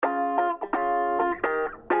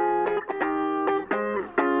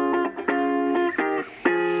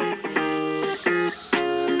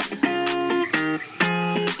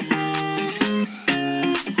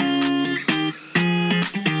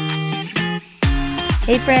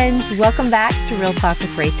Hey friends, welcome back to Real Talk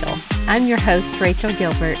with Rachel. I'm your host, Rachel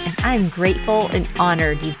Gilbert, and I'm grateful and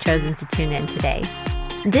honored you've chosen to tune in today.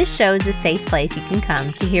 This show is a safe place you can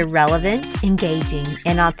come to hear relevant, engaging,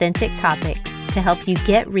 and authentic topics to help you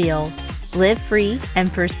get real, live free,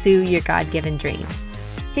 and pursue your God-given dreams.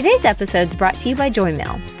 Today's episode is brought to you by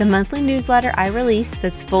JoyMail, the monthly newsletter I release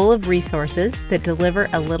that's full of resources that deliver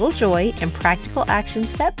a little joy and practical action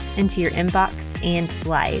steps into your inbox and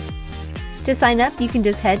life. To sign up, you can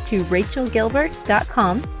just head to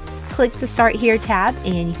rachelgilbert.com, click the Start Here tab,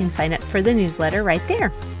 and you can sign up for the newsletter right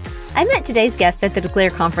there. I met today's guest at the Declare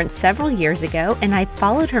Conference several years ago, and I've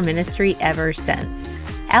followed her ministry ever since.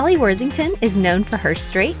 Allie Worthington is known for her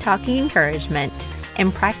straight-talking encouragement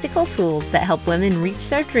and practical tools that help women reach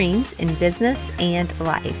their dreams in business and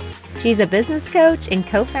life. She's a business coach and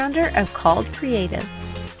co-founder of Called Creatives,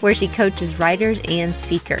 where she coaches writers and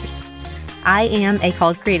speakers. I am a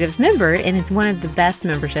Called Creatives member, and it's one of the best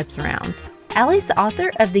memberships around. Allie's the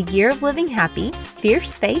author of The Year of Living Happy,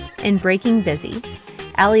 Fierce Faith, and Breaking Busy.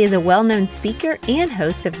 Allie is a well-known speaker and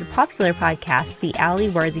host of the popular podcast, The Allie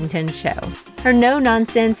Worthington Show. Her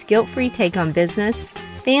no-nonsense, guilt-free take on business,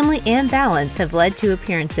 family, and balance have led to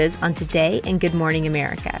appearances on Today and Good Morning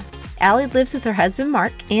America. Allie lives with her husband,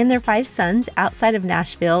 Mark, and their 5 sons outside of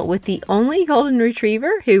Nashville with the only golden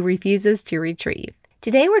retriever who refuses to retrieve.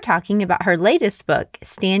 Today, we're talking about her latest book,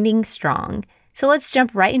 Standing Strong. So let's jump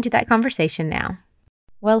right into that conversation now.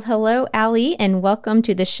 Well, hello, Allie, and welcome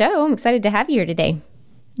to the show. I'm excited to have you here today.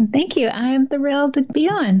 Thank you. I'm thrilled to be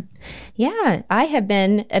on. Yeah, I have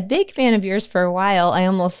been a big fan of yours for a while. I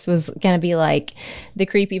almost was going to be like the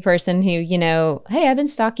creepy person who, hey, I've been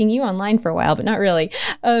stalking you online for a while, but not really.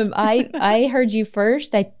 I heard you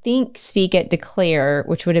first, I think, speak at Declare,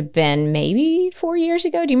 which would have been maybe 4 years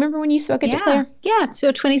ago. Do you remember when you spoke at Declare? Yeah,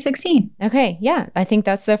 so 2016. Okay, yeah. I think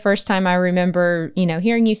that's the first time I remember,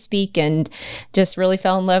 hearing you speak and just really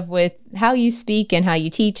fell in love with how you speak and how you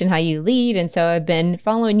teach and how you lead. And so I've been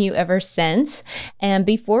following you ever since. And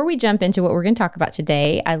before we jump into what we're going to talk about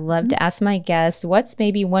today, I love to ask my guests, what's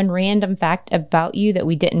maybe one random fact about you that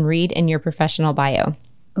we didn't read in your professional bio?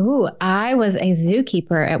 Ooh, I was a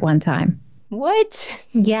zookeeper at one time. What?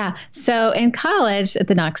 Yeah. So in college at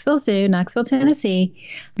the Knoxville Zoo, Knoxville, Tennessee,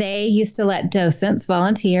 they used to let docents,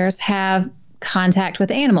 volunteers, have contact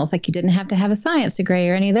with animals. Like you didn't have to have a science degree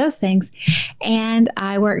or any of those things. And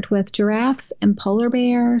I worked with giraffes and polar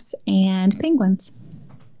bears and penguins.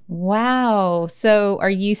 Wow. So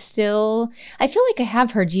are you still, I feel like I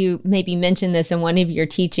have heard you maybe mention this in one of your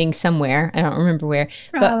teachings somewhere. I don't remember where.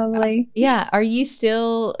 Probably. But, yeah. Are you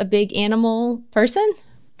still a big animal person?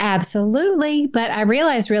 Absolutely. But I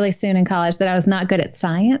realized really soon in college that I was not good at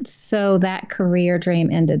science. So that career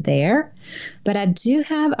dream ended there. But I do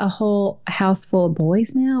have a whole house full of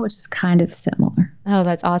boys now, which is kind of similar. Oh,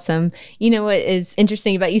 that's awesome. You know what is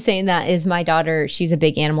interesting about you saying that is my daughter, she's a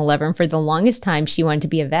big animal lover. And for the longest time, she wanted to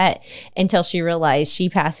be a vet until she realized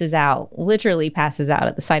she literally passes out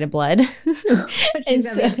at the sight of blood. She's going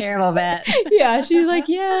to be a terrible vet. Yeah, she's like,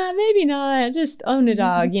 yeah, maybe not. Just own a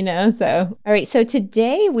dog, So, all right. So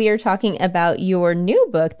today we are talking about your new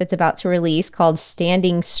book that's about to release called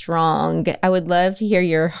Standing Strong. I would love to hear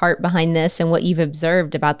your heart behind this and what you've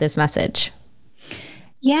observed about this message.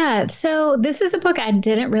 Yeah, so this is a book I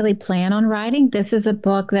didn't really plan on writing. This is a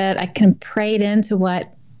book that I kind of prayed into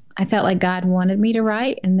what I felt like God wanted me to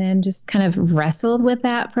write and then just kind of wrestled with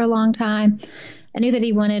that for a long time. I knew that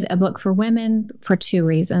he wanted a book for women for 2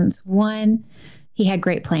 reasons. One, he had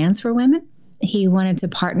great plans for women. He wanted to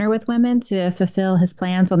partner with women to fulfill his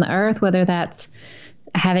plans on the earth, whether that's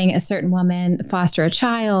having a certain woman foster a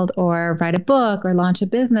child or write a book or launch a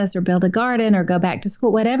business or build a garden or go back to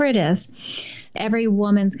school, whatever it is. Every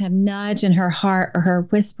woman's kind of nudge in her heart or her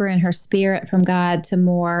whisper in her spirit from God to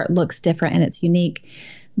more looks different and it's unique.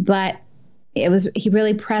 But he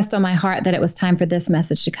really pressed on my heart that it was time for this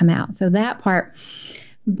message to come out. So that part,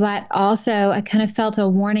 but also I kind of felt a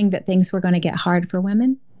warning that things were going to get hard for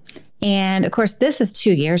women. And of course, this is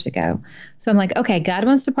 2 years ago. So I'm like, okay, God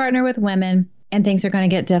wants to partner with women and things are going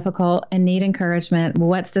to get difficult and need encouragement.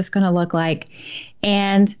 What's this going to look like?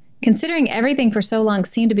 And considering everything for so long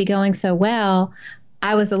seemed to be going so well,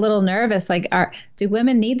 I was a little nervous, like, do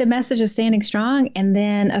women need the message of standing strong? And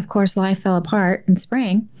then, of course, life fell apart in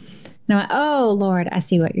spring. And I went, oh, Lord, I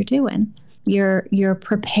see what you're doing. You're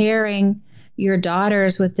preparing your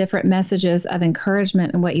daughters with different messages of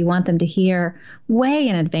encouragement and what you want them to hear way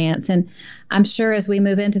in advance. And I'm sure as we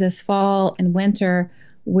move into this fall and winter,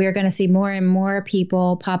 we're going to see more and more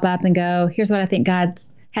people pop up and go, here's what I think God's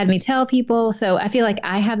had me tell people. So I feel like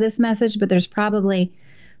I have this message, but there's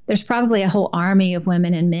there's probably a whole army of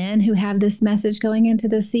women and men who have this message going into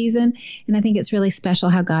this season. And I think it's really special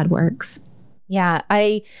how God works. Yeah,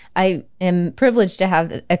 I am privileged to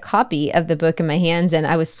have a copy of the book in my hands, and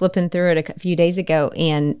I was flipping through it a few days ago,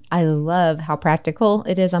 and I love how practical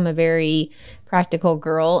it is. I'm a very practical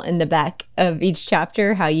girl. In the back of each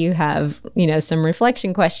chapter, how you have, some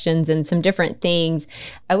reflection questions and some different things.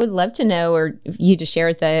 I would love to know, or you to share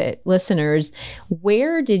with the listeners,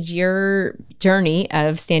 where did your journey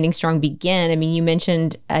of Standing Strong begin? I mean, you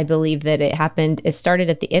mentioned, I believe that it started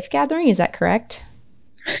at the If Gathering. Is that correct?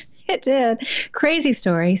 It did. Crazy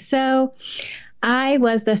story. So I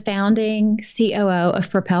was the founding COO of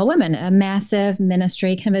Propel Women, a massive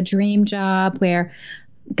ministry, kind of a dream job where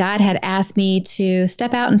God had asked me to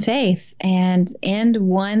step out in faith and end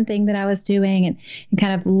one thing that I was doing and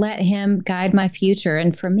kind of let him guide my future.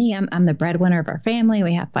 And for me, I'm the breadwinner of our family.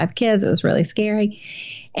 We have 5 kids. It was really scary.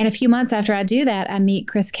 And a few months after I do that, I meet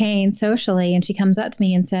Chris Kane socially, and she comes up to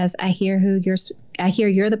me and says, I hear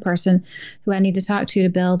you're the person who I need to talk to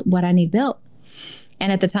build what I need built. And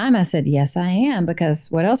at the time I said, yes, I am, because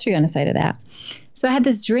what else are you going to say to that? So I had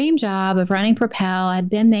this dream job of running Propel. I'd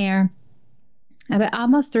been there about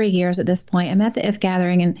almost 3 years at this point. I'm at the If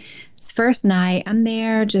Gathering, and it's first night. I'm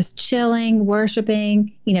there just chilling,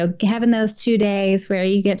 worshiping, having those 2 days where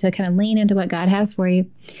you get to kind of lean into what God has for you.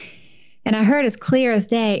 And I heard as clear as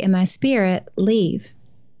day in my spirit, leave.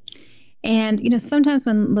 And, sometimes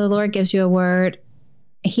when the Lord gives you a word,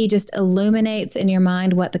 he just illuminates in your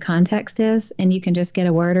mind what the context is, and you can just get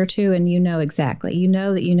a word or two and exactly. You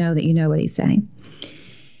know what he's saying.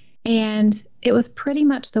 And it was pretty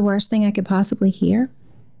much the worst thing I could possibly hear,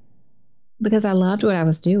 because I loved what I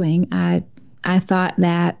was doing. I thought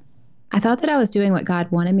that I was doing what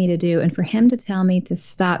God wanted me to do, and for him to tell me to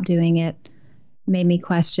stop doing it made me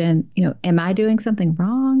question, am I doing something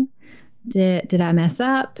wrong? Did I mess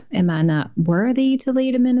up? Am I not worthy to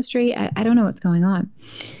lead a ministry? I don't know what's going on.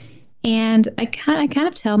 And I kind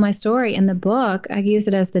of tell my story in the book. I use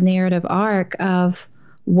it as the narrative arc of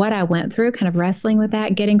what I went through, kind of wrestling with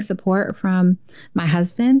that, getting support from my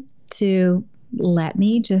husband to let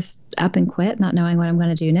me just up and quit, not knowing what I'm going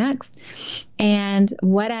to do next, and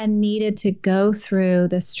what I needed to go through,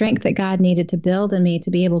 the strength that God needed to build in me to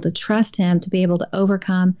be able to trust him, to be able to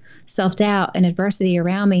overcome self-doubt and adversity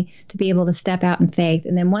around me, to be able to step out in faith.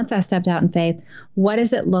 And then once I stepped out in faith, what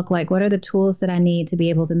does it look like? What are the tools that I need to be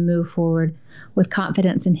able to move forward with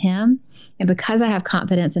confidence in him? And because I have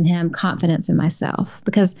confidence in him, confidence in myself.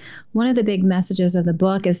 Because one of the big messages of the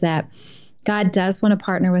book is that God does want to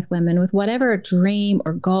partner with women with whatever dream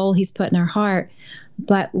or goal he's put in our heart.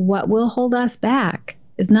 But what will hold us back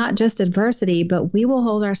is not just adversity, but we will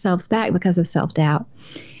hold ourselves back because of self-doubt.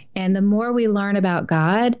 And the more we learn about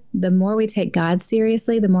God, the more we take God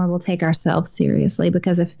seriously, the more we'll take ourselves seriously.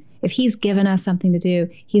 Because if he's given us something to do,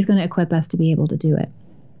 he's going to equip us to be able to do it.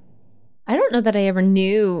 I don't know that I ever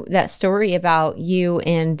knew that story about you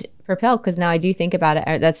and Propel, because now I do think about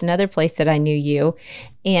it. That's another place that I knew you.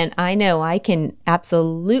 And I know I can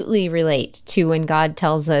absolutely relate to when God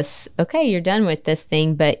tells us, okay, you're done with this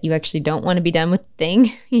thing, but you actually don't want to be done with the thing.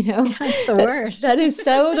 That's the worst. That is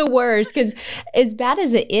so the worst, because as bad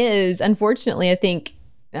as it is, unfortunately,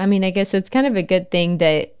 I guess it's kind of a good thing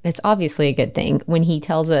that it's obviously a good thing when he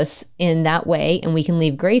tells us in that way and we can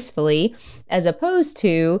leave gracefully, as opposed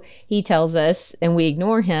to he tells us and we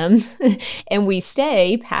ignore him and we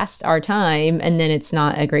stay past our time, and then it's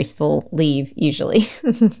not a graceful leave usually.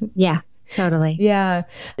 Yeah, totally. Yeah.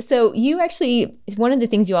 So you actually, one of the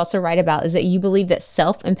things you also write about is that you believe that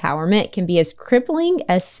self-empowerment can be as crippling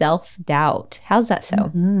as self-doubt. How's that so?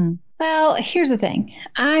 Mm-hmm. Well, here's the thing.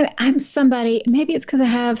 I'm somebody, maybe it's because I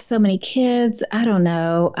have so many kids. I don't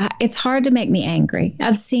know. It's hard to make me angry.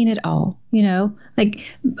 I've seen it all, like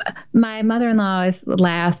my mother-in-law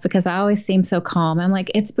laughs because I always seem so calm. I'm like,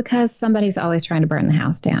 it's because somebody's always trying to burn the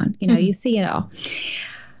house down. You see it all.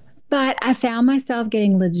 But I found myself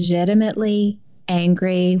getting legitimately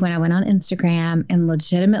angry when I went on Instagram, and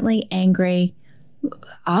legitimately angry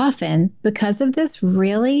often because of this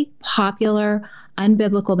really popular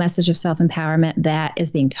unbiblical message of self-empowerment that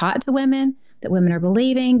is being taught to women, that women are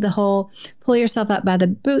believing, the whole pull yourself up by the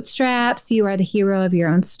bootstraps, you are the hero of your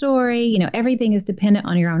own story, everything is dependent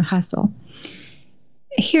on your own hustle.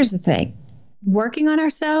 Here's the thing. Working on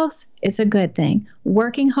ourselves, it's a good thing.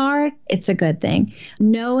 Working hard, it's a good thing.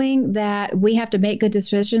 Knowing that we have to make good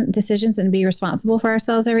decisions and be responsible for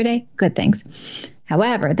ourselves every day, good things.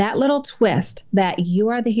 However, that little twist that you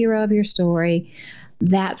are the hero of your story,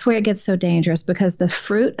 that's where it gets so dangerous, because the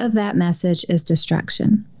fruit of that message is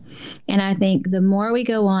destruction. And I think the more we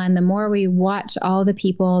go on, the more we watch all the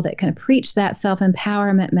people that kind of preach that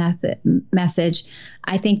self-empowerment message,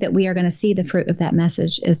 I think that we are going to see the fruit of that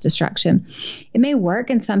message is destruction. It may work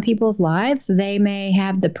in some people's lives. They may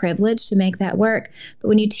have the privilege to make that work. But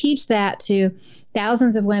when you teach that to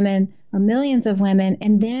thousands of women or millions of women,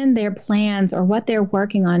 and then their plans or what they're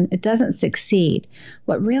working on, it doesn't succeed.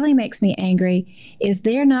 What really makes me angry is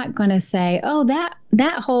they're not going to say, oh,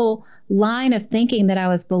 that whole line of thinking that I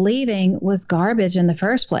was believing was garbage in the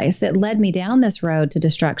first place. It led me down this road to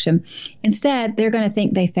destruction. Instead, they're going to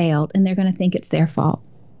think they failed, and they're going to think it's their fault.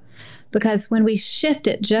 Because when we shift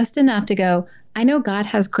it just enough to go, I know God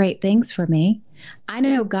has great things for me. I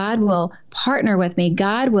know God will partner with me.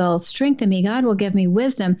 God will strengthen me. God will give me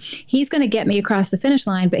wisdom. He's going to get me across the finish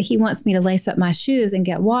line, but he wants me to lace up my shoes and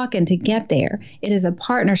get walking to get there. It is a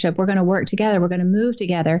partnership. We're going to work together. We're going to move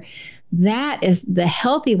together. That is the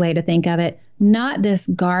healthy way to think of it, not this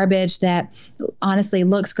garbage that honestly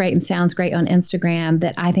looks great and sounds great on Instagram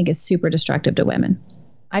that I think is super destructive to women.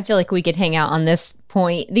 I feel like we could hang out on this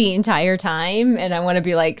point the entire time. And I want to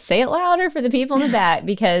be like, say it louder for the people in the back,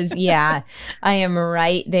 because yeah, I am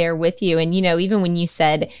right there with you. And, even when you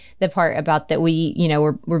said the part about that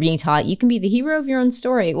we're being taught you can be the hero of your own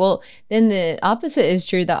story. Well, then the opposite is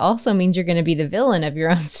true. That also means you're going to be the villain of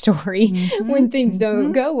your own story when things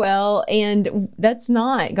don't go well. And that's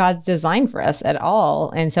not God's design for us at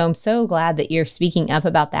all. And so I'm so glad that you're speaking up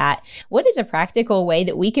about that. What is a practical way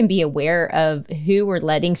that we can be aware of who we're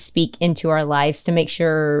letting speak into our lives to make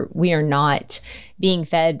sure we are not being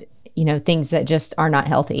fed, things that just are not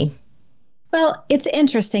healthy? Well, it's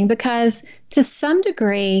interesting because to some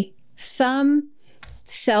degree, some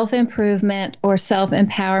self-improvement or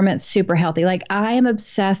self-empowerment super healthy. Like I am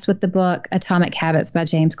obsessed with the book Atomic Habits by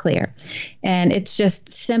James Clear. And it's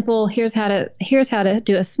just simple. Here's how to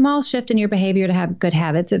do a small shift in your behavior to have good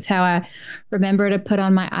habits. It's how I remember to put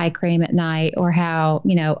on my eye cream at night, or how,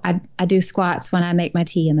 I do squats when I make my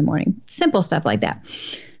tea in the morning. Simple stuff like that.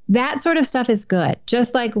 That sort of stuff is good.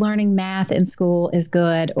 Just like learning math in school is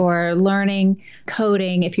good, or learning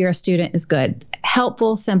coding if you're a student is good.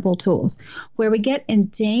 Helpful, simple tools. Where we get in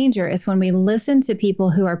danger is when we listen to people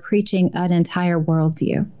who are preaching an entire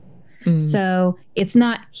worldview. So it's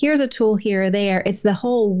not, here's a tool here or there. It's the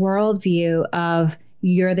whole worldview of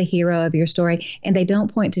you're the hero of your story, and they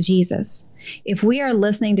don't point to Jesus. If we are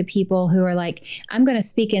listening to people who are like, I'm going to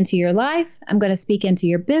speak into your life, I'm going to speak into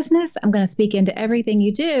your business, I'm going to speak into everything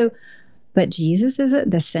you do, but Jesus isn't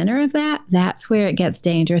the center of that, that's where it gets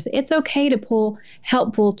dangerous. It's okay to pull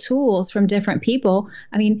helpful tools from different people.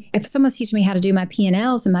 I mean, if someone's teaching me how to do my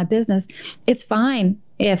P&Ls in my business, it's fine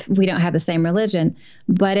if we don't have the same religion.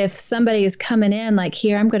 But if somebody is coming in like,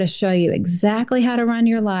 here, I'm going to show you exactly how to run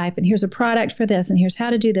your life, and here's a product for this, and here's how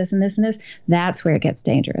to do this and this and this, that's where it gets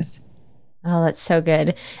dangerous. Oh, that's so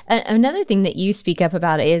good. Another thing that you speak up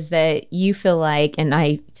about is that you feel like, and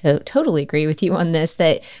I totally agree with you on this,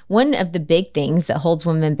 that one of the big things that holds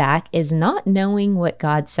women back is not knowing what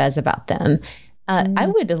God says about them. I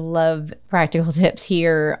would love practical tips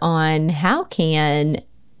here on how can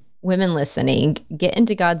women listening get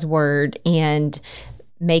into God's word and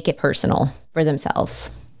make it personal for themselves.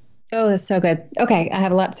 Oh, that's so good. Okay, I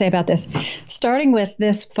have a lot to say about this. Starting with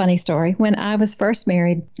this funny story. When I was first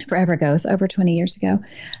married, forever ago, so over 20 years ago,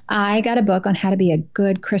 I got a book on how to be a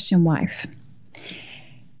good Christian wife.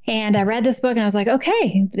 And I read this book and I was like,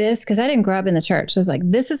 okay, because I didn't grow up in the church. So I was like,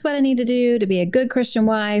 this is what I need to do to be a good Christian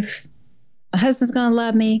wife. My husband's going to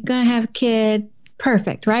love me, going to have a kid.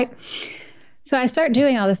 Perfect, right? So I start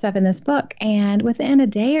doing all this stuff in this book. And within a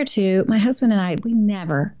day or two, my husband and I, we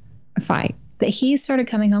never fight. But he started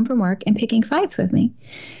coming home from work and picking fights with me.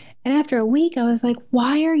 And after a week, I was like,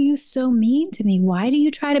 why are you so mean to me? Why do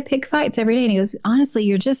you try to pick fights every day? And he goes, honestly,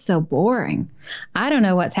 you're just so boring. I don't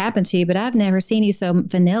know what's happened to you, but I've never seen you so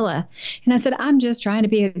vanilla. And I said, I'm just trying to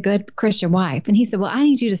be a good Christian wife. And he said, well, I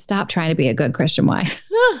need you to stop trying to be a good Christian wife.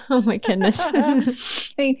 Oh, my goodness. I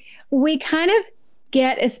mean, we kind of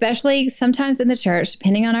get, especially sometimes in the church,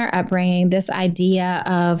 depending on our upbringing, this idea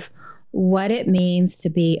of what it means to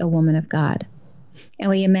be a woman of God. And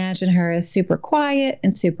we imagine her as super quiet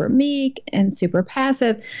and super meek and super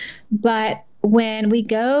passive. But when we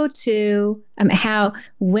go to how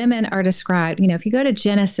women are described, if you go to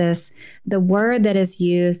Genesis, the word that is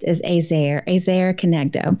used is azer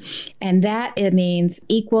kenegdo. And that it means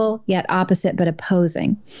equal yet opposite but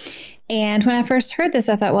opposing. And when I first heard this,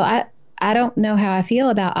 I thought, well, I don't know how I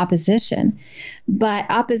feel about opposition, but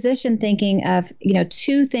opposition thinking of,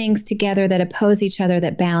 two things together that oppose each other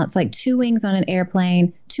that balance, like two wings on an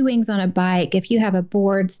airplane, two wings on a bike. If you have a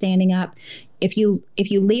board standing up, if you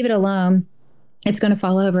leave it alone, it's going to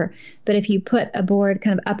fall over. But if you put a board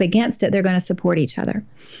kind of up against it, they're going to support each other.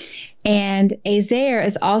 And Ezer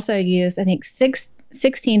is also used, I think,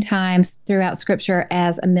 16 times throughout Scripture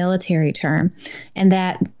as a military term, and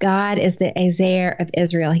that God is the Ezer of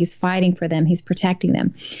Israel. He's fighting for them. He's protecting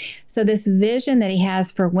them. So this vision that he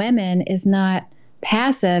has for women is not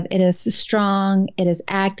passive. It is strong. It is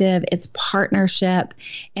active. It's partnership.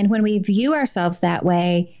 And when we view ourselves that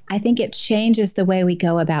way, I think it changes the way we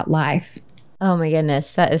go about life. Oh my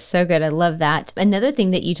goodness. That is so good. I love that. Another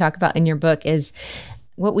thing that you talk about in your book is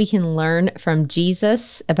what we can learn from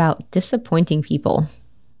Jesus about disappointing people.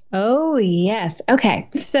 Oh, yes. Okay.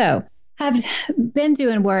 So I've been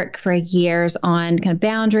doing work for years on kind of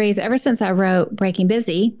boundaries ever since I wrote Breaking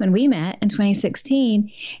Busy when we met in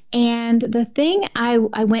 2016. And the thing I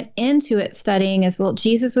went into it studying is, well,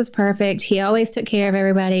 Jesus was perfect. He always took care of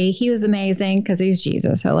everybody. He was amazing because he's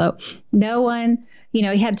Jesus. Hello. No one, he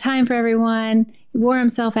had time for everyone. He wore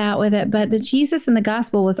himself out with it. But the Jesus in the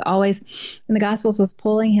gospel was always, in the gospels, was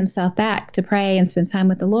pulling himself back to pray and spend time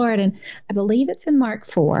with the Lord. And I believe it's in Mark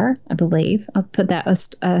 4, I believe. I'll put that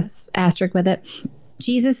asterisk with it.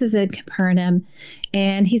 Jesus is in Capernaum,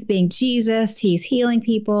 and he's being Jesus. He's healing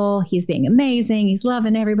people. He's being amazing. He's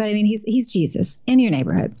loving everybody. I mean, he's Jesus in your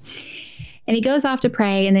neighborhood. And he goes off to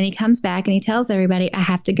pray, and then he comes back and he tells everybody, I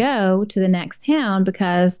have to go to the next town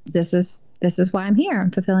because this is why I'm here.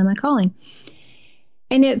 I'm fulfilling my calling.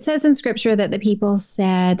 And it says in Scripture that the people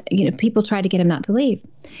said, people tried to get him not to leave.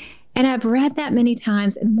 And I've read that many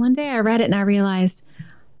times. And one day I read it and I realized,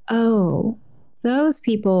 oh, those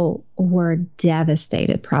people were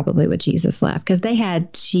devastated probably when Jesus left because they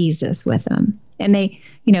had Jesus with them. And they,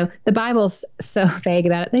 the Bible's so vague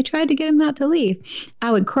about it. They tried to get him not to leave.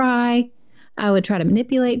 I would cry. I would try to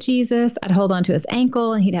manipulate Jesus. I'd hold on to his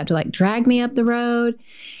ankle and he'd have to drag me up the road.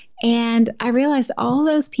 And I realized all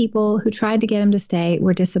those people who tried to get him to stay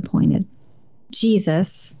were disappointed.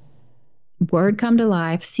 Jesus, Word come to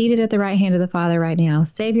life, seated at the right hand of the Father right now,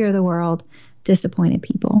 Savior of the world, disappointed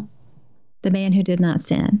people. The man who did not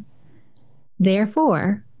sin.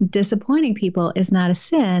 Therefore, disappointing people is not a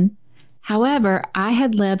sin. However, I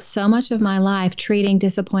had lived so much of my life treating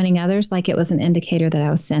disappointing others like it was an indicator that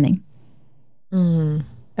I was sinning.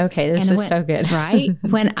 Okay, this is so good. Right?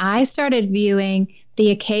 When I started viewing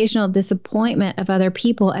the occasional disappointment of other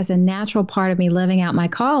people as a natural part of me living out my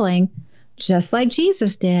calling, just like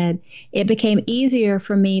Jesus did, it became easier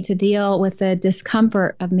for me to deal with the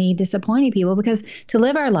discomfort of me disappointing people, because to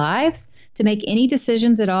live our lives, to make any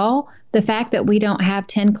decisions at all, the fact that we don't have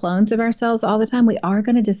 10 clones of ourselves all the time, we are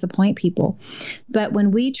going to disappoint people. But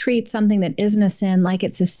when we treat something that isn't a sin like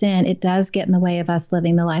it's a sin, it does get in the way of us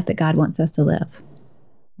living the life that God wants us to live.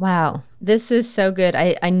 Wow, this is so good.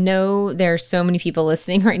 I know there are so many people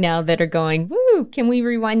listening right now that are going, woo, can we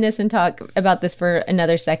rewind this and talk about this for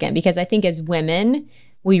another second? Because I think as women,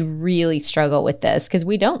 we really struggle with this because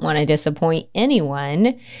we don't want to disappoint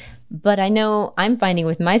anyone. But I know I'm finding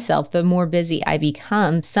with myself, the more busy I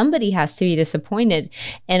become, somebody has to be disappointed.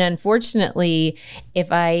 And unfortunately, if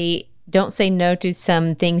I don't say no to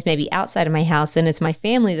some things maybe outside of my house, and it's my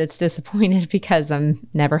family that's disappointed because I'm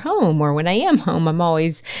never home, or when I am home, I'm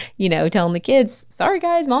always, telling the kids, sorry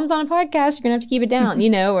guys, mom's on a podcast, you're gonna have to keep it down,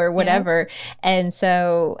 or whatever. Yeah. And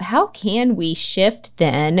so how can we shift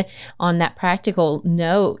then on that practical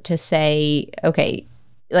note to say, okay,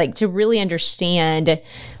 to really understand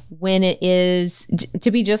when it is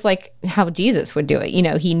to be just like how Jesus would do it.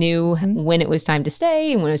 He knew when it was time to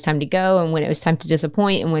stay and when it was time to go and when it was time to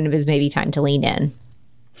disappoint and when it was maybe time to lean in.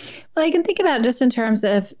 Well, you can think about it just in terms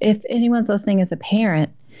of if anyone's listening as a parent,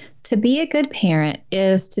 to be a good parent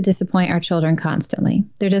is to disappoint our children constantly.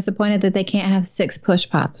 They're disappointed that they can't have 6 push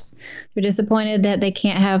pops. They're disappointed that they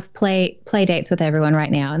can't have play dates with everyone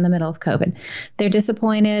right now in the middle of COVID. They're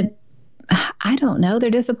disappointed. I don't know. They're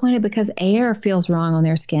disappointed because air feels wrong on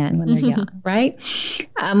their skin when they're young, right?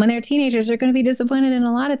 When they're teenagers, they're going to be disappointed in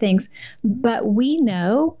a lot of things. But we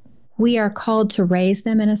know we are called to raise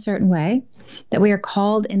them in a certain way, that we are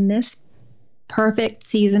called in this perfect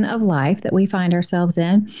season of life that we find ourselves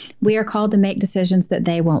in. We are called to make decisions that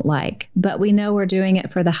they won't like, but we know we're doing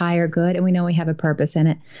it for the higher good, and we know we have a purpose in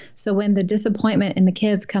it. So when the disappointment in the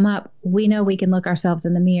kids come up, we know we can look ourselves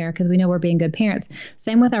in the mirror because we know we're being good parents.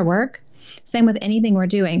 Same with our work. Same with anything we're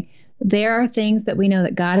doing. There are things that we know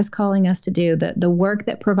that God is calling us to do, the work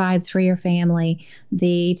that provides for your family,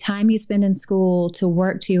 the time you spend in school to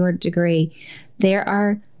work to your degree. There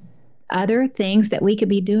are other things that we could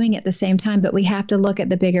be doing at the same time, but we have to look at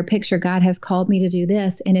the bigger picture. God has called me to do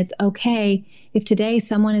this, and it's okay if today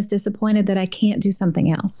someone is disappointed that I can't do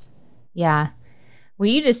something else. Yeah. Well,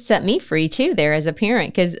 you just set me free too there as a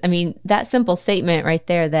parent, because I mean, that simple statement right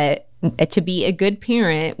there, that to be a good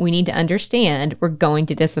parent, we need to understand we're going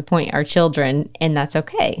to disappoint our children, and that's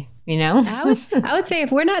okay. You know, I would say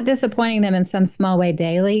if we're not disappointing them in some small way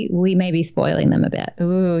daily, we may be spoiling them a bit.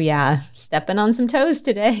 Ooh, yeah. Stepping on some toes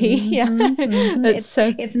today. Yeah.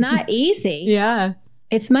 It's not easy. Yeah.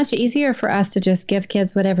 It's much easier for us to just give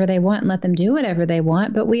kids whatever they want and let them do whatever they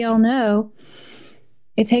want. But we all know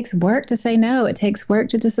it takes work to say no. It takes work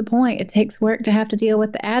to disappoint. It takes work to have to deal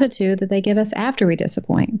with the attitude that they give us after we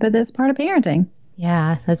disappoint. But that's part of parenting.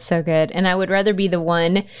 Yeah, that's so good. And I would rather be the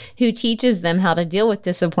one who teaches them how to deal with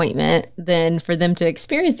disappointment than for them to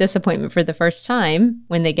experience disappointment for the first time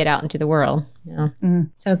when they get out into the world. Yeah.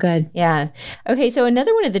 So good. Yeah. Okay. So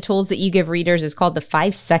another one of the tools that you give readers is called the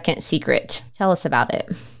 5-second secret. Tell us about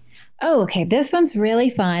it. Oh, okay. This one's really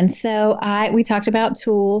fun. So we talked about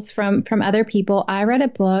tools from other people. I read a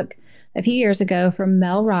book a few years ago from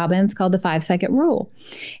Mel Robbins called The 5-Second Rule.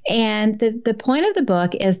 And the point of the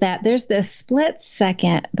book is that there's this split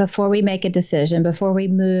second before we make a decision, before we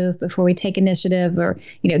move, before we take initiative, or,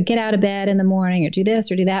 get out of bed in the morning or do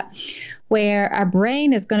this or do that, where our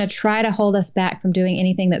brain is going to try to hold us back from doing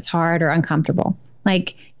anything that's hard or uncomfortable.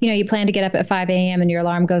 Like, you plan to get up at 5 a.m. and your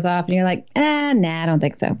alarm goes off and you're like, nah, I don't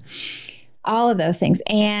think so. All of those things.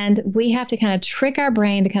 And we have to kind of trick our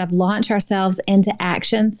brain to kind of launch ourselves into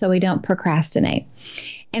action so we don't procrastinate.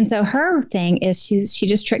 And so her thing is she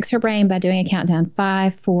just tricks her brain by doing a countdown,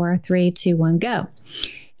 5, 4, 3, 2, 1, go.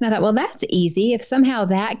 And I thought, well, that's easy. If somehow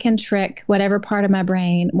that can trick whatever part of my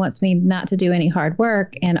brain wants me not to do any hard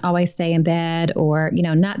work and always stay in bed or,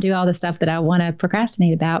 not do all the stuff that I want to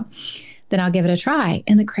procrastinate about, then I'll give it a try.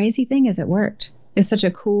 And the crazy thing is it worked. It's such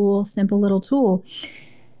a cool, simple little tool.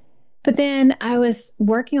 But then I was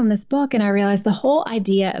working on this book and I realized the whole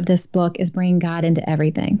idea of this book is bringing God into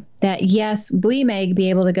everything. That yes, we may be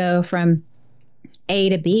able to go from A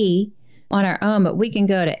to B on our own, but we can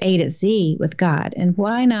go to A to Z with God. And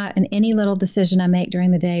why not in any little decision I make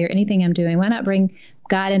during the day or anything I'm doing, why not bring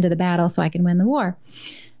God into the battle so I can win the war?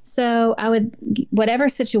 So I would, whatever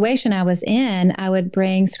situation I was in, I would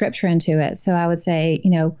bring scripture into it. So I would say,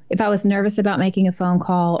 if I was nervous about making a phone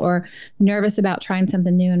call or nervous about trying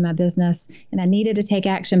something new in my business and I needed to take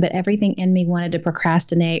action, but everything in me wanted to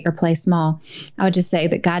procrastinate or play small, I would just say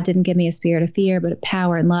that God didn't give me a spirit of fear, but of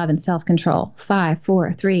power and love and self-control. 5,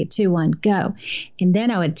 4, 3, 2, 1, go. And then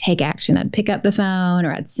I would take action. I'd pick up the phone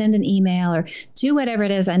or I'd send an email or do whatever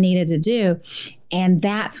it is I needed to do. And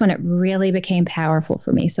that's when it really became powerful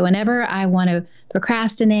for me. So whenever I want to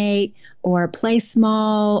procrastinate or play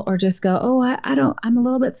small or just go, I'm a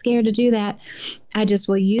little bit scared to do that, I just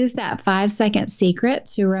will use that 5-second secret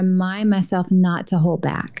to remind myself not to hold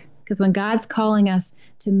back. Because when God's calling us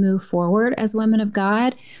to move forward as women of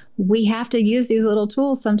God, we have to use these little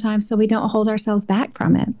tools sometimes so we don't hold ourselves back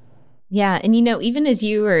from it. Yeah. And, even as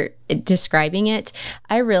you were describing it,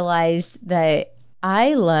 I realized that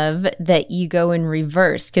I love that you go in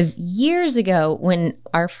reverse, because years ago when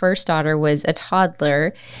our first daughter was a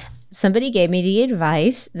toddler, somebody gave me the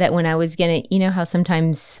advice that when I was going to, how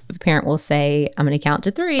sometimes a parent will say, I'm going to count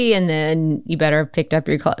to 3 and then you better have picked up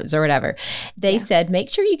your clothes or whatever. They said,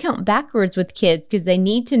 make sure you count backwards with kids because they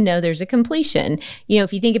need to know there's a completion.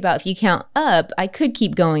 If you think about if you count up, I could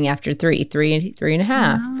keep going after 3,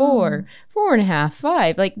 3.5, 4, 4.5,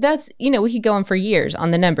 5. Like that's, we could go on for years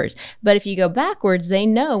on the numbers. But if you go backwards, they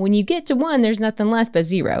know when you get to 1, there's nothing left but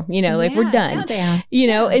 0, like we're done,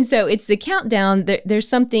 and so it's the countdown. There's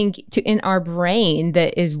something in our brain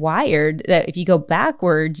that is wired that if you go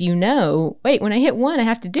backwards, wait, when I hit 1, I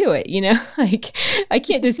have to do it, like I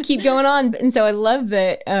can't just keep going on. And so I love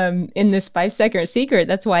that in this 5-second secret,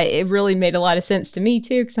 that's why it really made a lot of sense to me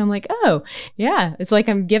too. Cause I'm like, oh yeah, it's like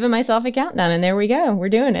I'm giving myself a countdown and there we go. We're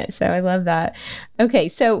doing it. So I love that. Okay.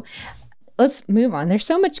 So let's move on. There's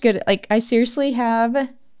so much good. Like I seriously have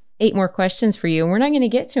 8 more questions for you and we're not going to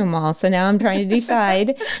get to them all. So now I'm trying to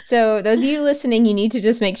decide. So those of you listening, you need to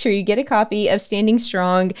just make sure you get a copy of Standing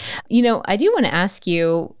Strong. I do want to ask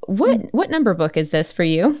you, what number book is this for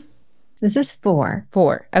you? This is 4.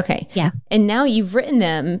 4. Okay. Yeah. And now you've written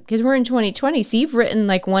them because we're in 2020. So you've written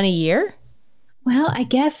like 1 a year? Well, I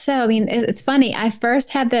guess so. I mean, it's funny. I first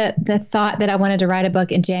had the thought that I wanted to write a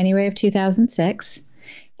book in January of 2006.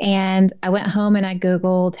 And I went home and I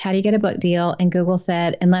Googled, how do you get a book deal? And Google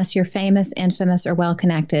said, unless you're famous, infamous, or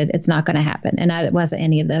well-connected, it's not going to happen. And it wasn't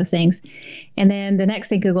any of those things. And then the next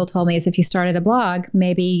thing Google told me is if you started a blog,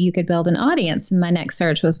 maybe you could build an audience. And my next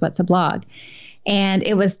search was, what's a blog? And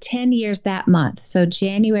it was 10 years that month. So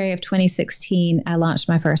January of 2016, I launched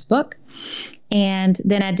my first book. And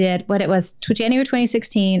then I did January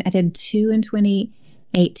 2016, I did 2 in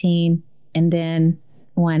 18, and then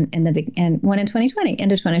one in 2020,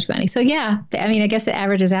 into 2020. So yeah, I mean, I guess it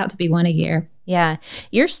averages out to be one a year. Yeah.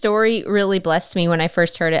 Your story really blessed me when I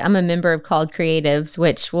first heard it. I'm a member of Called Creatives,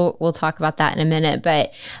 which we'll talk about that in a minute.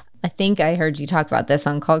 But I think I heard you talk about this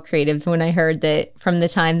on Called Creatives when I heard that from the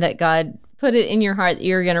time that God put it in your heart that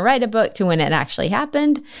you were going to write a book to when it actually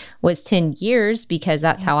happened was 10 years, because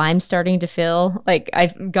that's how I'm starting to feel. Like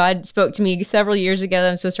God spoke to me several years ago that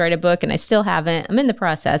I'm supposed to write a book, and I still haven't. I'm in the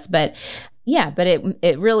process, but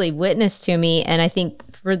it really witnessed to me. And I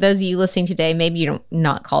think for those of you listening today, maybe you're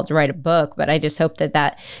not called to write a book, but I just hope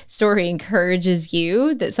that story encourages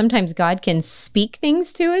you that sometimes God can speak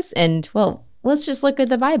things to us. And well, let's just look at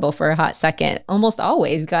the Bible for a hot second. Almost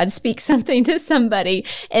always God speaks something to somebody,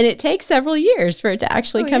 and it takes several years for it to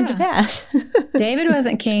actually come to pass. David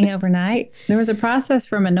wasn't king overnight. There was a process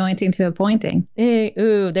from anointing to appointing.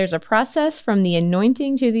 There's a process from the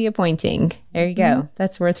anointing to the appointing. There you go. Mm-hmm.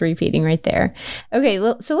 That's worth repeating right there. Okay,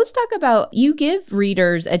 so let's talk about, you give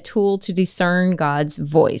readers a tool to discern God's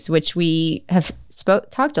voice, which we have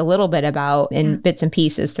talked a little bit about in bits and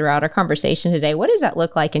pieces throughout our conversation today. What does that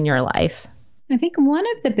look like in your life? I think one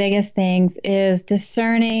of the biggest things is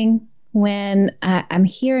discerning when I'm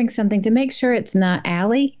hearing something to make sure it's not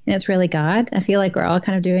Allie and it's really God. I feel like we're all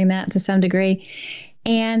kind of doing that to some degree.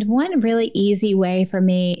 And one really easy way for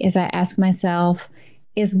me is I ask myself,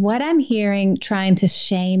 is what I'm hearing trying to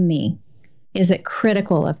shame me? Is it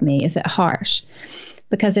critical of me? Is it harsh?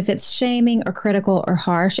 Because if it's shaming or critical or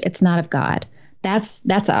harsh, it's not of God. That's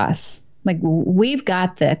us. Like, we've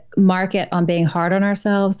got the market on being hard on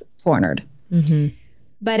ourselves cornered. Mm-hmm.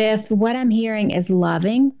 But if what I'm hearing is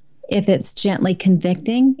loving, if it's gently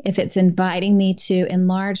convicting, if it's inviting me to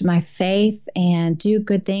enlarge my faith and do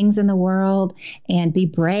good things in the world and be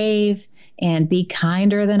brave and be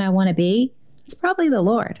kinder than I want to be, it's probably the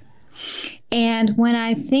Lord. And when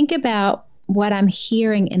I think about what I'm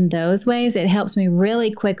hearing in those ways, it helps me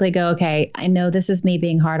really quickly go, okay, I know this is me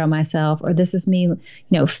being hard on myself, or this is me,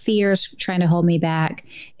 fears trying to hold me back.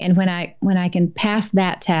 And when I can pass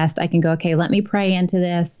that test, I can go, okay, let me pray into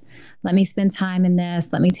this. Let me spend time in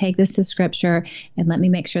this. Let me take this to Scripture, and let me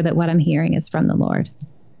make sure that what I'm hearing is from the Lord.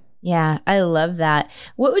 Yeah, I love that.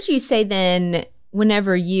 What would you say then,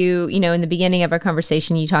 whenever you, in the beginning of our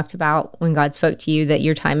conversation, you talked about when God spoke to you that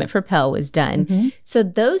your time at Propel was done. Mm-hmm. So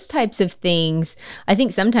those types of things, I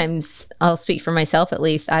think sometimes, I'll speak for myself at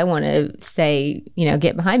least, I want to say,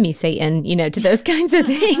 get behind me, Satan, to those kinds of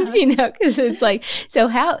things, because it's like, so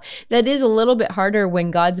how, that is a little bit harder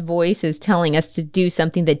when God's voice is telling us to do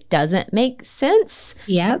something that doesn't make sense.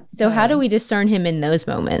 Yep. So how do we discern him in those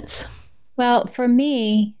moments? Well, for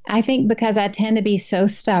me, I think because I tend to be so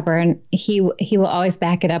stubborn, he will always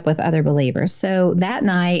back it up with other believers. So that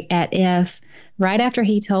night at IF, right after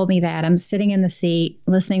he told me that, I'm sitting in the seat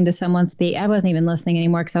listening to someone speak. I wasn't even listening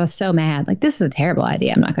anymore because I was so mad. Like, this is a terrible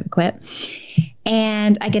idea. I'm not going to quit.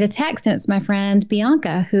 And I get a text, and it's my friend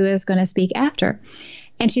Bianca, who is going to speak after.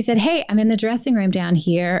 And she said, hey, I'm in the dressing room down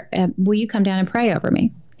here. Will you come down and pray over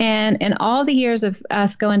me? And in all the years of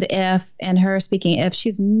us going to IF and her speaking IF,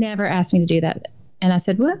 she's never asked me to do that. And I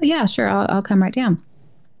said, well, yeah, sure, I'll come right down.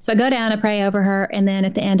 So I go down and pray over her. And then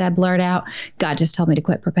at the end, I blurt out, God just told me to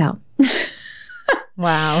quit Propel.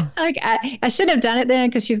 Wow. Like, I should have done it then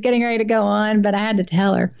because she's getting ready to go on, but I had to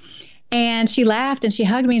tell her. And she laughed and she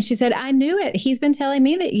hugged me and she said, I knew it. He's been telling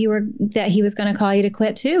me that he was going to call you to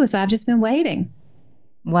quit too. So I've just been waiting.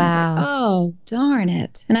 Wow. Like, oh, darn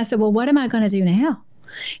it. And I said, well, what am I going to do now?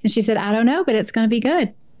 And she said, I don't know, but it's going to be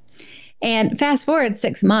good. And fast forward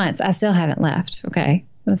 6 months, I still haven't left. Okay.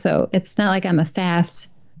 So it's not like I'm a fast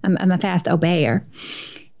obeyer.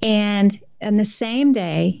 And on the same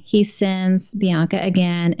day, he sends Bianca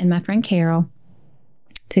again and my friend Carol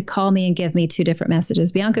to call me and give me 2 different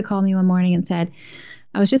messages. Bianca called me one morning and said,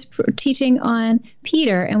 I was just teaching on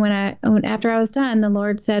Peter. And after I was done, the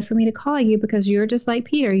Lord said for me to call you because you're just like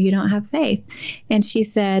Peter. You don't have faith. And she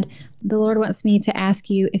said, the Lord wants me to ask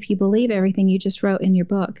you if you believe everything you just wrote in your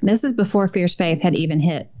book. And this is before Fierce Faith had even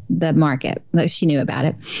hit the market. Like, she knew about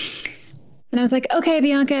it. And I was like, okay,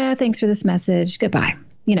 Bianca, thanks for this message. Goodbye.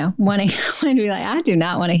 Wanting to be like, I do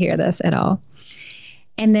not want to hear this at all.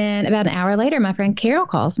 And then about an hour later, my friend Carol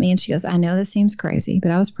calls me and she goes, I know this seems crazy,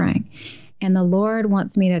 but I was praying. And the Lord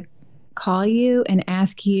wants me to call you and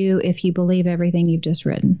ask you if you believe everything you've just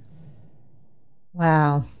written.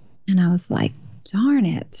 Wow. And I was like, darn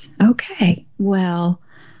it. Okay. Well,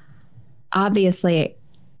 obviously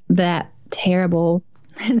that terrible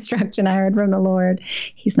instruction I heard from the Lord,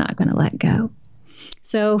 he's not going to let go.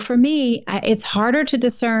 So for me, it's harder to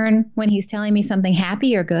discern when he's telling me something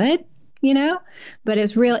happy or good, but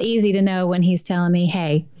it's real easy to know when he's telling me,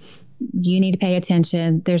 hey, you need to pay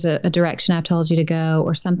attention. There's a direction I've told you to go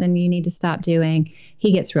or something you need to stop doing.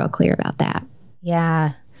 He gets real clear about that.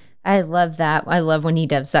 Yeah, I love that. I love when he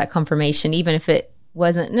does that confirmation, even if it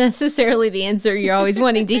wasn't necessarily the answer you're always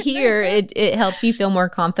wanting to hear. It helps you feel more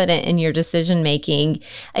confident in your decision making.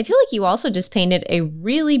 I feel like you also just painted a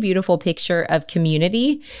really beautiful picture of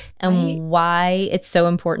community and why it's so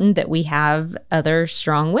important that we have other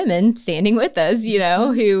strong women standing with us,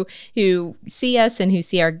 who see us and who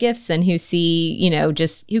see our gifts and who see,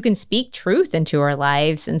 just who can speak truth into our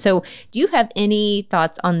lives. And so do you have any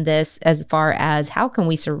thoughts on this as far as how can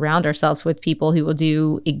we surround ourselves with people who will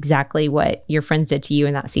do exactly what your friends did to you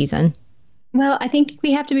in that season? Well, I think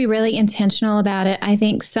we have to be really intentional about it. I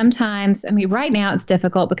think sometimes, right now it's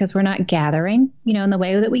difficult because we're not gathering, in the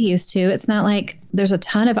way that we used to. It's not like there's a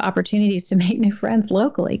ton of opportunities to make new friends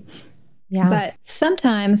locally. Yeah. But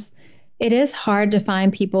sometimes it is hard to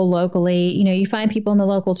find people locally. You find people in the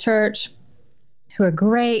local church who are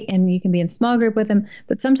great and you can be in small group with them,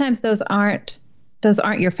 but sometimes those aren't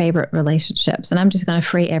your favorite relationships. And I'm just going to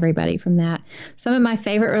free everybody from that. Some of my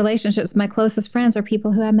favorite relationships, my closest friends, are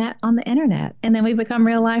people who I met on the internet. And then we become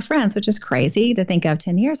real life friends, which is crazy to think of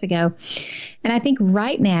 10 years ago. And I think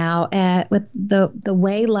right now, with the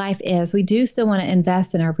way life is, we do still want to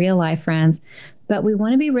invest in our real life friends, but we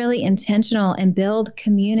want to be really intentional and build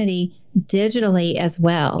community digitally as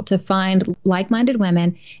well to find like-minded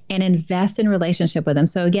women and invest in relationship with them.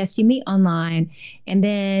 So yes, you meet online and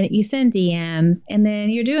then you send DMs and then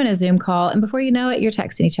you're doing a Zoom call. And before you know it, you're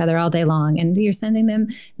texting each other all day long and you're sending them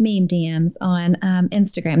meme DMs on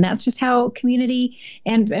Instagram. That's just how community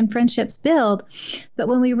and friendships build. But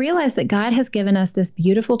when we realize that God has given us this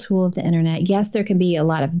beautiful tool of the internet, yes, there can be a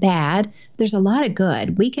lot of bad. There's a lot of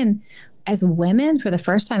good. We can, as women, for the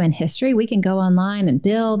first time in history, we can go online and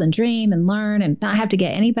build and dream and learn and not have to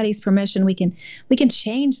get anybody's permission. We can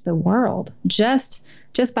change the world just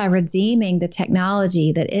by redeeming the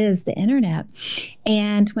technology that is the internet.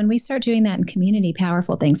 And when we start doing that in community,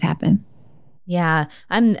 powerful things happen. Yeah,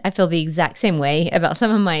 I feel the exact same way about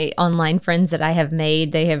some of my online friends that I have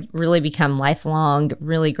made. They have really become lifelong,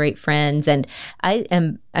 really great friends. And I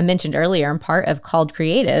mentioned earlier, I'm part of Called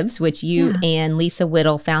Creatives, which you and Lisa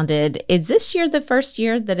Whittle founded. Is this year the first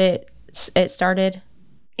year that it started?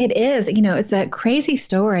 It is. It's a crazy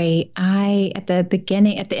story. At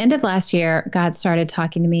the end of last year, God started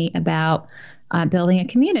talking to me about building a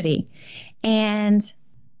community. And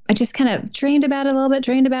I just kind of dreamed about it a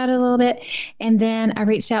little bit. And then I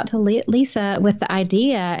reached out to Lisa with the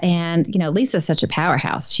idea. And, Lisa's such a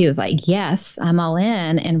powerhouse. She was like, yes, I'm all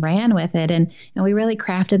in, and ran with it. And we really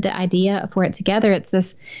crafted the idea for it together. It's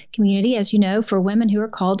this community, as you know, for women who are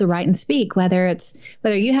called to write and speak, whether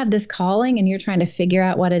you have this calling and you're trying to figure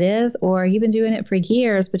out what it is, or you've been doing it for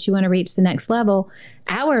years, but you want to reach the next level.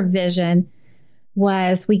 Our vision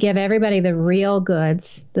was we give everybody the real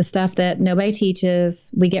goods, the stuff that nobody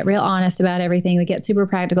teaches. We get real honest about everything. We get super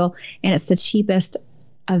practical, and it's the cheapest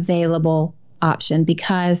available option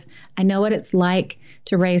because I know what it's like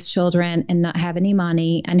to raise children and not have any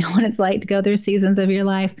money. I know what it's like to go through seasons of your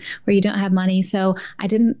life where you don't have money. So I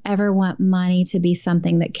didn't ever want money to be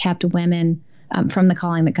something that kept women from the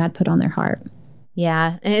calling that God put on their heart.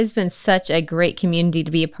 Yeah, and it's been such a great community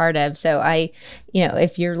to be a part of. So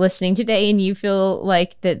if you're listening today and you feel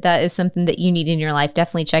like that is something that you need in your life,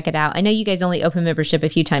 definitely check it out. I know you guys only open membership a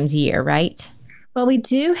few times a year, right? Well, we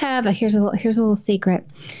do have here's a little secret.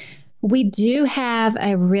 We do have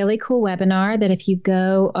a really cool webinar that if you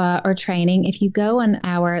go or training, if you go on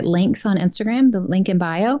our links on Instagram, the link in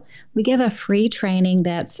bio, we give a free training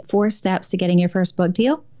that's 4 steps to getting your first book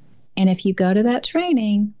deal. And if you go to that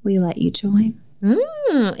training, we let you join.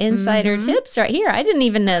 Insider tips right here. I didn't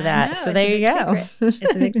even know that. So there you go.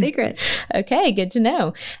 It's a big secret. Okay, good to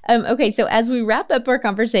know. Okay, so as we wrap up our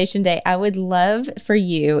conversation today, I would love for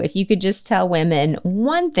you, if you could just tell women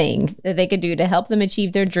one thing that they could do to help them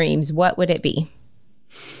achieve their dreams, what would it be?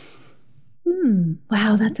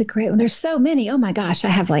 Wow, that's a great one. There's so many. Oh my gosh, I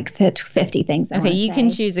have like 50 things. Okay, you can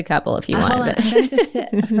choose a couple if you want. Hold on. I'm going to just sit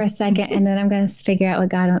for a second and then I'm going to figure out what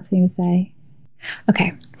God wants me to say.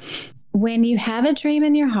 Okay. When you have a dream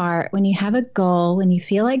in your heart, when you have a goal, when you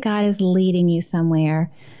feel like God is leading you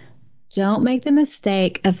somewhere, don't make the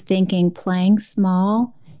mistake of thinking playing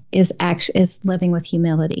small is living with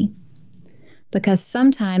humility. Because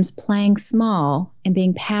sometimes playing small and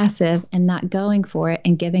being passive and not going for it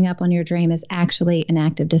and giving up on your dream is actually an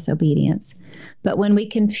act of disobedience. But when we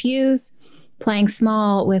confuse playing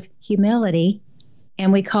small with humility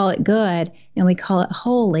and we call it good and we call it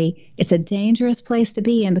holy, it's a dangerous place to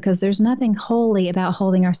be in, because there's nothing holy about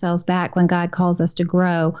holding ourselves back when God calls us to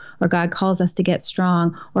grow, or God calls us to get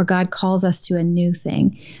strong, or God calls us to a new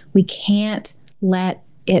thing. We can't let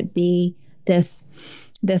it be this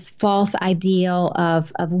false ideal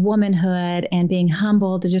of womanhood and being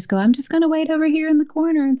humble to just go, I'm just going to wait over here in the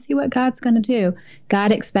corner and see what God's going to do.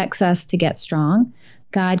 God expects us to get strong.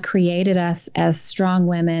 God created us as strong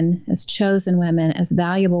women, as chosen women, as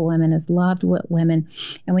valuable women, as loved women,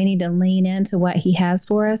 and we need to lean into what he has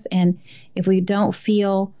for us. And if we don't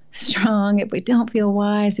feel strong, if we don't feel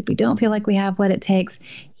wise, if we don't feel like we have what it takes,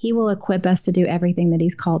 he will equip us to do everything that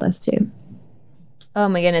he's called us to. Oh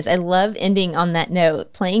my goodness. I love ending on that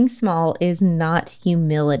note. Playing small is not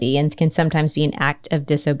humility and can sometimes be an act of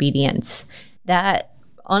disobedience. That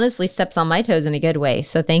honestly steps on my toes in a good way.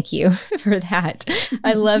 So thank you for that.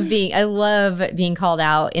 I love being called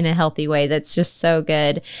out in a healthy way. That's just so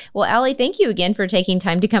good. Well, Allie, thank you again for taking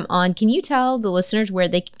time to come on. Can you tell the listeners where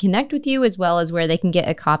they can connect with you, as well as where they can get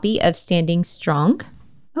a copy of Standing Strong?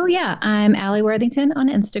 Oh, yeah. I'm Allie Worthington on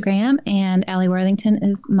Instagram, and Allie Worthington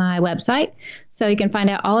is my website. So you can find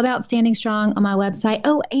out all about Standing Strong on my website.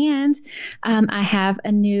 Oh, and I have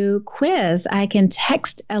a new quiz. I can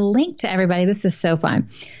text a link to everybody. This is so fun.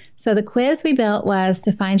 So the quiz we built was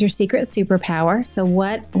to find your secret superpower. So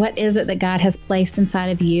what is it that God has placed inside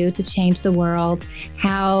of you to change the world?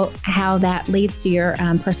 How that leads to your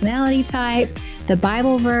personality type, the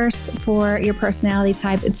Bible verse for your personality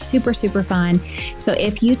type. It's super, super fun. So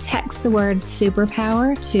if you text the word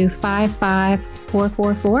superpower to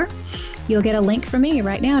 55444, you'll get a link from me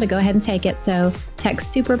right now to go ahead and take it. So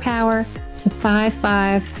text superpower to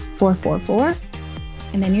 55444,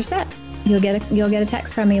 and then you're set. You'll get a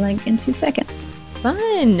text from me like in 2 seconds.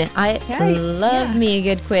 Fun. I love me a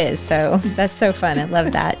good quiz. So that's so fun. I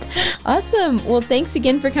love that. Awesome. Well, thanks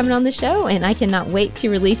again for coming on the show. And I cannot wait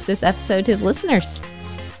to release this episode to the listeners.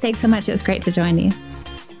 Thanks so much. It was great to join you.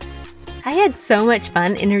 I had so much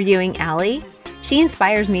fun interviewing Allie. She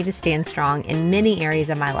inspires me to stand strong in many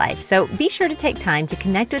areas of my life. So be sure to take time to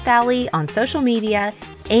connect with Allie on social media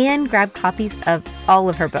and grab copies of all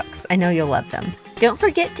of her books. I know you'll love them. Don't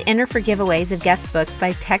forget to enter for giveaways of guest books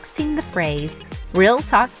by texting the phrase Real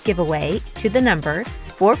Talk Giveaway to the number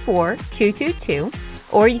 44222,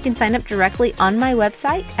 or you can sign up directly on my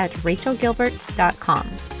website at rachelgilbert.com.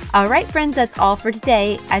 All right, friends, that's all for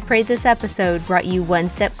today. I pray this episode brought you one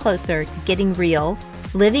step closer to getting real,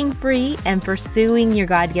 living free, and pursuing your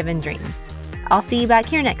God-given dreams. I'll see you back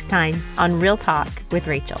here next time on Real Talk with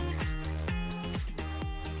Rachel.